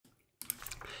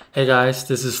Hey guys,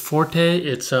 this is Forte.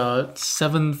 It's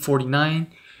 7:49.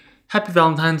 Happy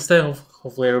Valentine's Day.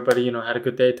 Hopefully everybody had a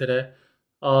good day today.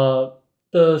 Uh,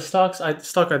 the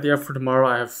stock idea for tomorrow.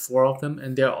 I have four of them,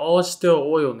 and they're all still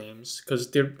oil names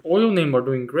because their oil name are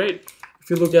doing great. If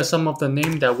you look at some of the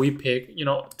name that we pick,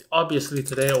 obviously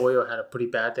today oil had a pretty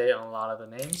bad day on a lot of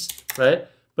the names, right?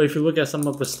 But if you look at some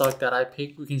of the stock that I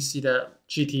picked, we can see that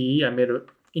GTE. I made a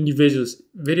individual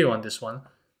video on this one.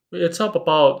 It's up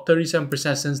about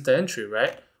 37% since the entry,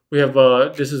 right? We have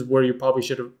this is where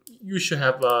you should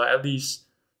have at least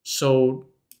sold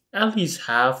at least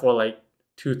half or like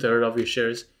 2/3 of your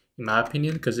shares, in my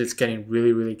opinion, because it's getting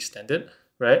really extended,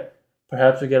 right?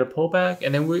 Perhaps we get a pullback,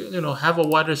 and then we have a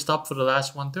wider stop for the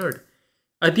last 1/3.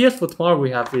 Ideas for tomorrow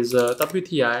we have is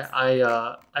WTI.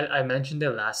 I mentioned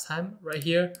it last time right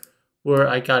here, where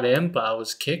I got in, but I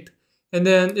was kicked. And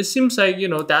then it seems like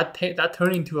that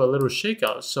turned into a little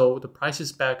shakeout. So the price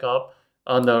is back up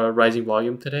on the rising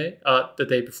volume today, the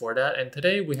day before that, and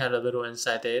today we had a little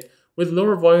inside day with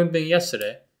lower volume than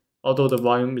yesterday. Although the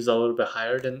volume is a little bit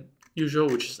higher than usual,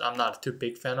 which is I'm not a too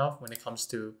big fan of when it comes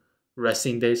to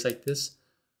resting days like this.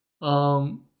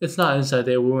 It's not inside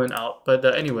day. We went out, but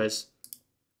anyways,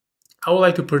 I would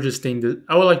like to purchase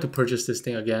this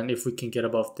thing again if we can get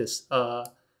above this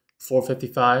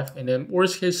 455, and then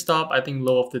worst case stop. I think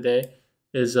low of the day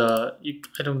is I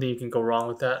don't think you can go wrong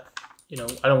with that.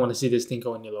 I don't want to see this thing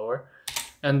go any lower.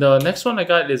 And the next one I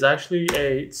got is actually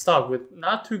a stock with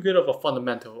not too good of a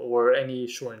fundamental or any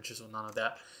short interest or none of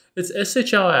that. It's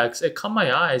SHLX. It caught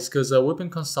my eyes because we've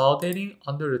been consolidating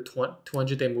under the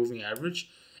 200-day moving average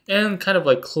and kind of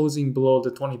like closing below the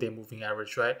 20-day moving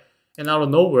average, right? And out of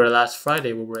nowhere, last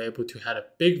Friday, we were able to had a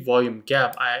big volume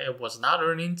gap. It was not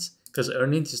earnings because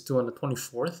earnings is due on the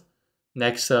 24th,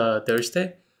 next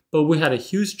Thursday. But we had a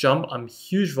huge jump on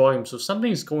huge volume. So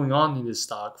something is going on in this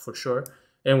stock for sure.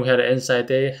 And we had an inside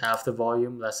day, half the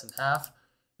volume, less than half.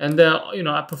 And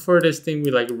I prefer this thing.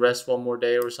 We like rest one more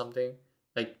day or something,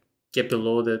 like get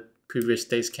below the previous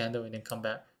day's candle and then come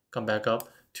back up.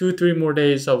 2-3 more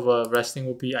days of resting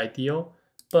will be ideal.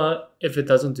 But if it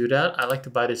doesn't do that, I like to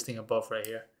buy this thing above right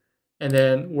here. And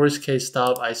then worst case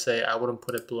stop, I say I wouldn't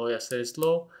put it below yesterday's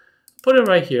low. Put it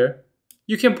right here.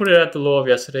 You can put it at the low of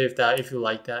yesterday if you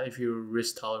like that. If your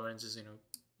risk tolerance is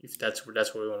if that's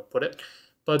where we want to put it.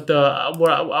 But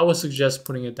what I would suggest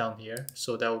putting it down here.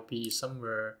 So that would be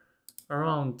somewhere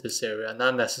around this area,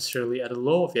 not necessarily at the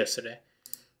low of yesterday.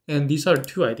 And these are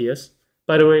two ideas.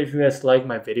 By the way, if you guys like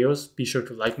my videos, be sure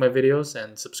to like my videos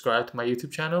and subscribe to my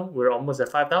YouTube channel. We're almost at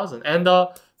 5,000. And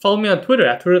follow me on Twitter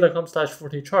at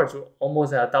twitter.com/fortecharts. We're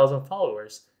almost at 1,000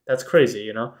 followers. That's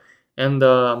crazy, And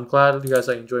I'm glad you guys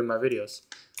are enjoying my videos.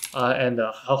 And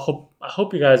I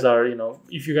hope you guys are,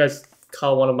 if you guys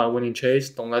caught one of my winning trades,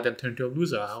 don't let them turn to a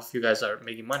loser. I hope you guys are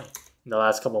making money in the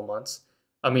last couple of months.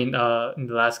 I mean, in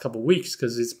the last couple of weeks,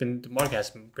 because the market has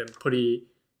been pretty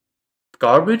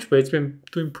garbage, but it's been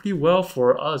doing pretty well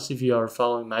for us if you are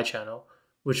following my channel,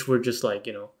 which we're just like,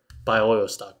 buy oil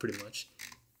stock pretty much.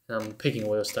 And I'm picking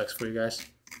oil stocks for you guys.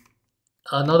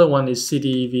 Another one is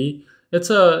CDEV. It's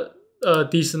a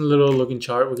decent little looking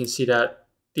chart. We can see that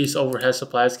these overhead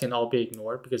supplies can all be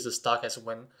ignored because the stock has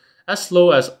went as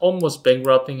low as almost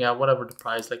bankrupting at whatever the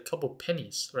price, like a couple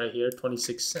pennies right here,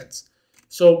 26 cents.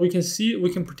 So we can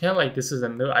pretend like this is a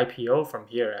new IPO from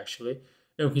here actually.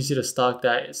 And we can see the stock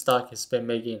has been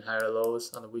making higher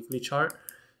lows on the weekly chart.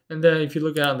 And then if you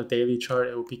look at it on the daily chart,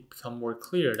 it will become more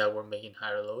clear that we're making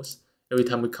higher lows. Every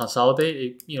time we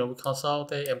consolidate, we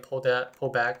consolidate and pull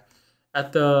back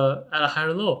at a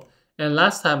higher low. And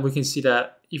last time we can see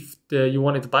that if you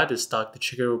wanted to buy this stock, the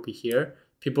trigger will be here.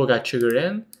 People got triggered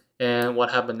in, and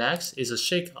what happened next is a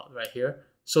shakeout right here.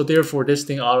 So therefore, this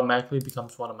thing automatically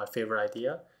becomes one of my favorite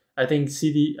idea. I think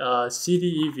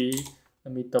CDEV.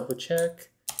 Let me double check.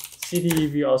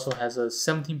 CDEV also has a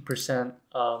 17%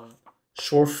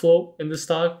 short float in the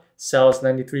stock. Sells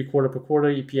 93 quarter per quarter.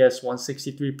 EPS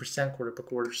 163% quarter per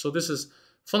quarter. So this is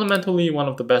fundamentally one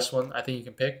of the best one I think you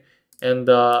can pick. And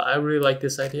I really like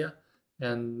this idea.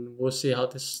 And we'll see how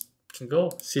this can go.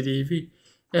 CDEV.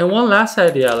 And one last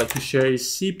idea I'd like to share is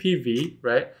CPV,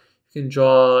 right? You can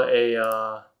draw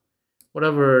a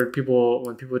when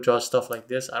people draw stuff like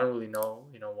this, I don't really know,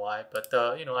 why, but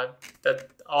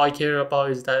all I care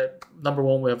about is that number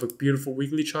one, we have a beautiful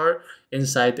weekly chart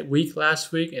inside the week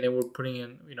last week, and then we're putting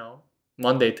in,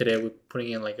 Monday today, we're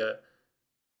putting in like a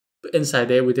inside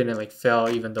day. We didn't like fail,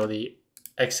 even though the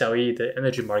XLE, the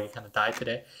energy market, kind of died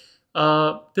today.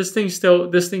 This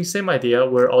thing, same idea,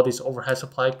 where all these overhead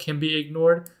supply can be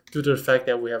ignored due to the fact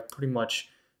that we have pretty much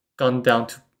gone down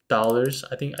to dollars.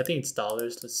 I think it's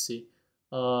dollars. Let's see.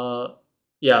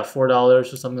 yeah, $4 or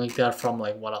something like that from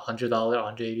like what, $100,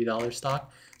 $180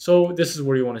 stock. So this is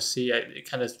where you want to see it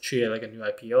kind of treat it like a new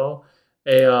IPO,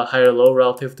 a higher low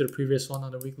relative to the previous one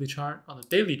on the weekly chart. On the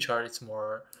daily chart, it's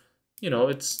more,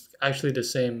 it's actually the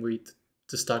same.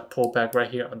 The stock pulled back right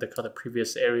here, undercut the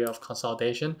previous area of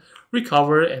consolidation,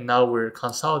 recovered, and now we're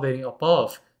consolidating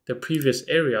above the previous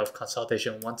area of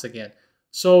consolidation once again.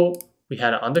 So we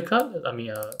had an undercut.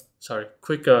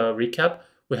 Quick recap.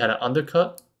 We had an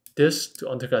undercut this to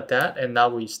undercut that, and now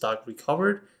we stock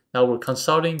recovered. Now we're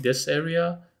consolidating this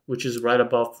area, which is right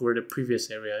above where the previous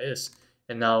area is,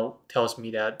 and now tells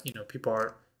me that people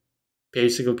are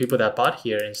basically people that bought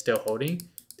here and still holding.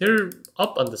 They're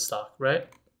up on the stock, right?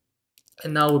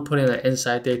 And now we're putting an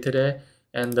inside day today,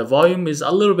 and the volume is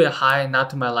a little bit high, not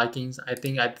to my likings. I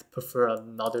think I'd prefer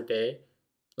another day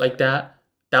like that.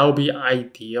 That would be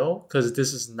ideal because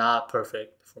this is not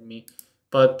perfect for me.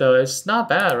 But it's not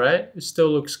bad, right? It still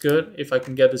looks good. If I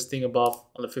can get this thing above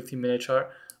on the 15-minute chart,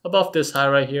 above this high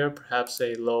right here, perhaps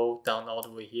a low down all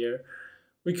the way here,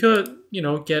 we could,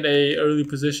 get a early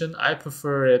position. I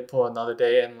prefer it for another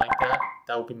day and like that.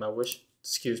 That would be my wish.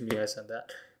 Excuse me, I said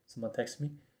that. Someone texted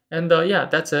me. And yeah,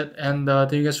 that's it. And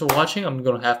thank you guys for watching. I'm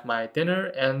gonna have my dinner.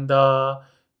 And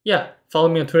yeah, follow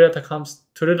me on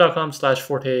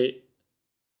twitter.com/Forte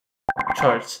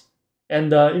charts.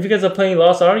 And if you guys are playing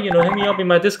Lost Ark, hit me up in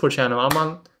my Discord channel. I'm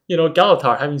on,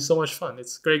 Galatar, having so much fun.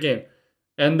 It's a great game.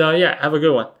 And yeah, have a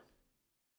good one.